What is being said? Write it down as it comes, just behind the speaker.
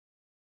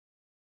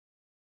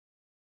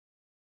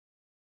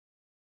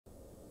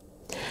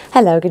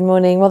Hello, good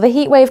morning. Well, the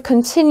heat wave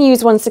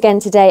continues once again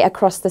today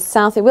across the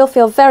south. It will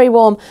feel very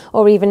warm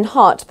or even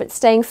hot, but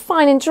staying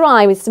fine and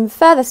dry with some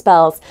further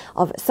spells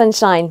of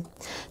sunshine.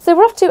 So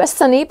we're off to a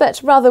sunny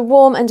but rather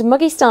warm and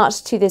muggy start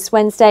to this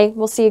Wednesday.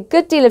 We'll see a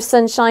good deal of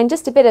sunshine,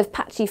 just a bit of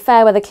patchy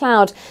fair weather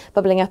cloud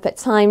bubbling up at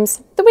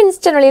times. The wind's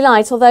generally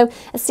light, although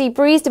a sea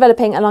breeze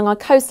developing along our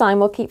coastline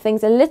will keep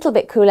things a little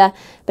bit cooler,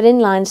 but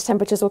inland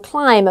temperatures will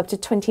climb up to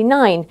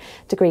 29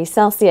 degrees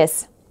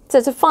Celsius. So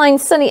it's a fine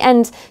sunny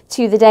end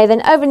to the day.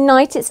 Then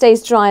overnight it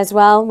stays dry as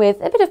well, with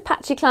a bit of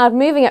patchy cloud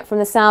moving up from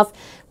the south.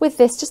 With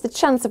this, just the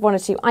chance of one or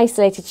two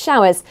isolated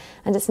showers,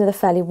 and it's another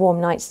fairly warm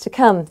night to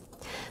come.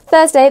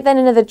 Thursday, then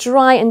another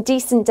dry and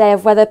decent day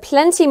of weather.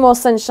 Plenty more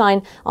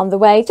sunshine on the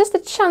way. Just the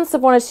chance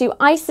of one or two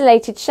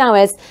isolated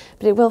showers,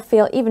 but it will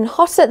feel even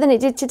hotter than it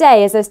did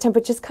today as those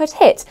temperatures could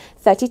hit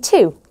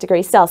 32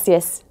 degrees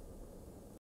Celsius.